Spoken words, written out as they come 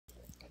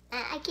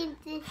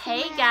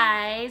Hey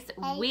guys,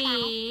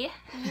 we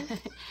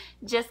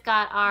just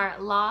got our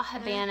La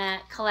Habana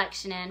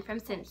collection in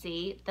from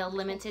Cincy, the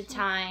limited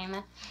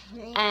time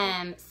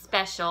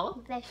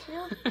special.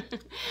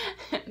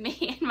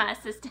 Me and my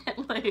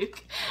assistant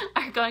Luke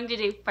are going to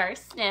do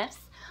first sniffs,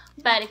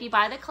 but if you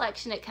buy the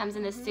collection, it comes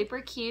in this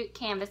super cute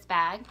canvas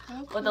bag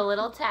with a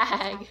little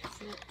tag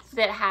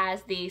that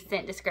has the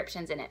scent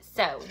descriptions in it.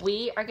 So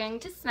we are going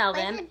to smell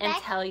them and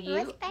tell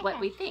you what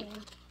we think.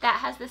 That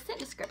has the scent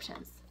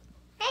descriptions.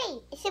 Hey,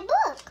 it's a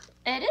book.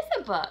 It is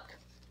a book.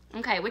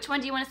 Okay, which one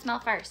do you want to smell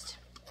first?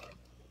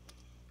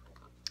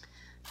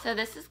 So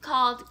this is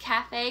called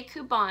Cafe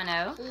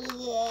Cubano.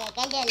 Yeah,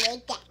 I don't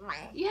like that one.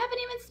 You haven't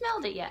even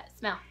smelled it yet.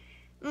 Smell.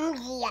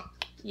 Yuck.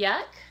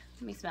 Yuck?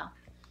 Let me smell.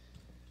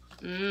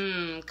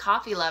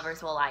 Coffee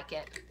lovers will like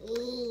it.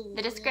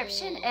 The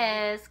description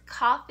is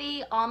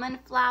coffee, almond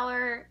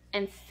flour,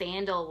 and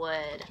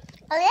sandalwood.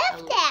 I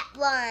love that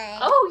one.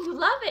 Oh, you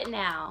love it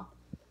now.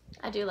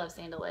 I do love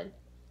sandalwood.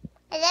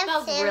 It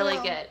smells really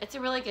good. It's a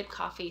really good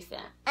coffee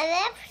scent. I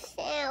love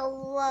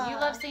sandalwood. You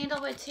love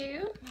sandalwood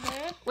too?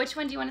 Which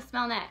one do you want to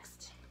smell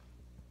next?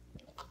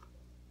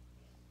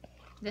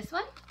 This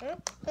one? I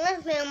want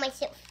to smell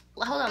myself.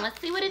 Well, hold on. Let's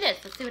see what it is.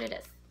 Let's see what it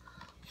is.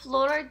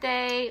 Flor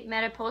de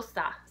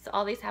Mariposa. So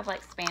all these have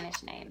like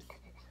Spanish names.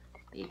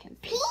 You can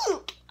see.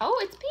 Pink. Oh,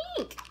 it's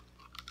pink.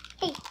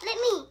 Hey, let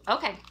me.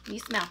 Okay, you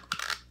smell.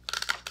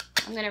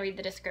 I'm going to read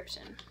the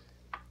description.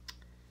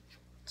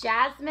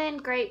 Jasmine,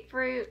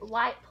 grapefruit,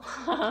 white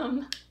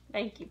plum.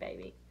 Thank you,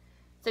 baby.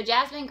 So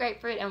jasmine,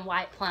 grapefruit, and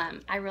white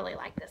plum. I really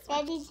like this one.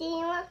 Daddy, do you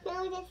want to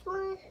smell this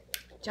one?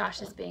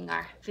 Josh is being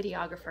our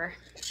videographer.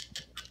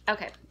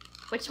 Okay,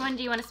 which one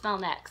do you want to smell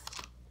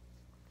next?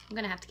 I'm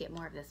going to have to get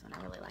more of this one.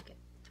 I really like it.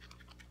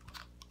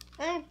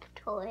 I'm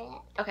pour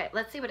it. Okay,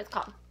 let's see what it's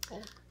called.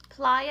 Okay.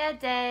 Playa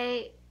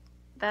de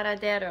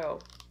Varadero.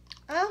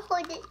 I'll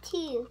hold it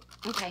too.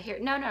 Okay, here.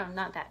 No,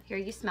 not that. Here,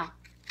 you smell.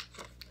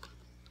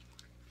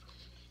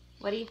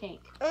 What do you think?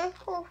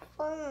 Hold the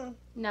phone.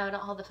 No, don't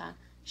hold the phone.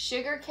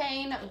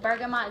 Sugarcane,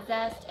 bergamot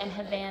zest, and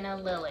Havana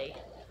lily.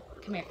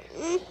 Come here.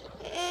 Ooh,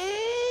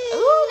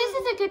 this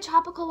is a good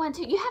tropical one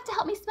too. You have to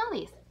help me smell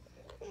these.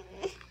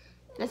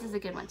 This is a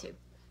good one too.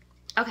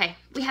 Okay,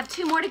 we have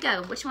 2 more to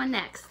go. Which one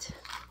next?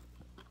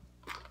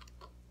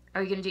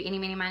 Are you gonna do eeny,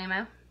 meeny, miny,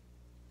 mo?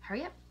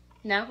 Hurry up.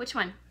 No, which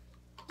one?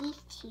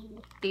 These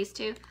two. These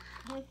two?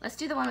 Let's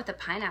do the one with the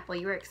pineapple.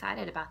 You were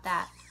excited about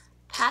that.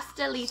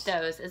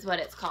 Pastelitos is what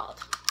it's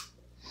called.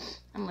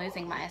 I'm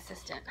losing my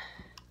assistant.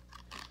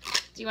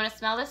 Do you want to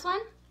smell this one?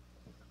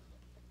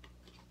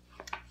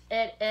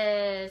 It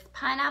is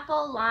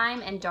pineapple,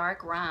 lime, and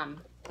dark rum.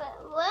 But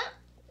what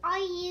are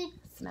you?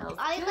 Smells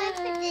Are you good.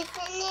 going to put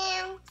this in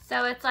now?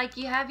 So it's like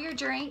you have your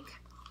drink,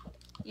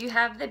 you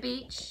have the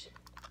beach,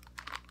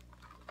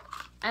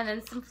 and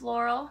then some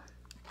floral.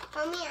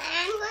 Mommy,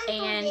 I'm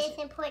going to put this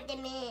and put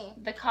them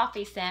in. The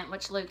coffee scent,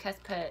 which Luke has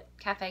put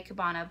Cafe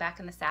Cubano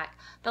back in the sack.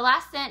 The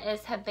last scent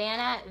is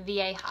Habana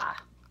Vieja.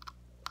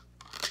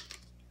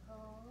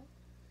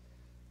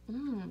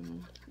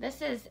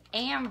 This is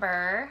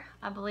amber,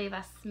 I believe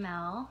I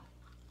smell.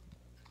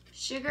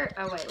 Sugar,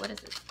 oh wait, what is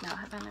this? No,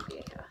 Habana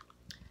Vieja.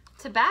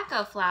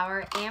 Tobacco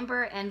flower,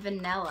 amber, and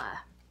vanilla.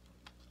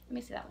 Let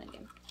me see that one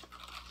again.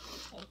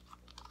 Okay.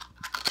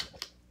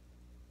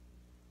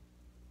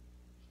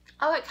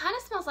 Oh, it kind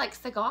of smells like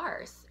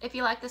cigars. If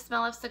you like the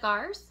smell of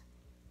cigars.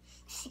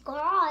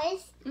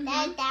 Cigars?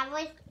 That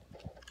was...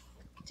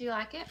 Do you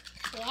like it?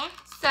 Yeah.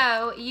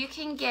 So you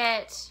can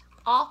get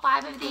all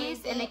 5 of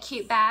these in a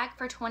cute bag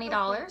for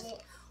 $20,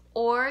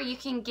 or you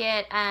can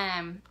get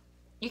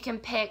you can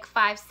pick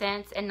 5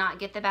 cents and not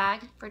get the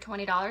bag for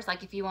 $20.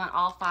 Like if you want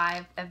all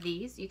 5 of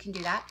these, you can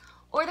do that,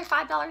 or they're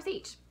 $5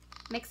 each.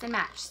 Mix and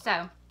match.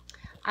 So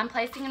I'm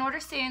placing an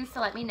order soon,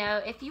 so let me know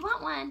if you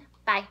want one.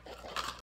 Bye.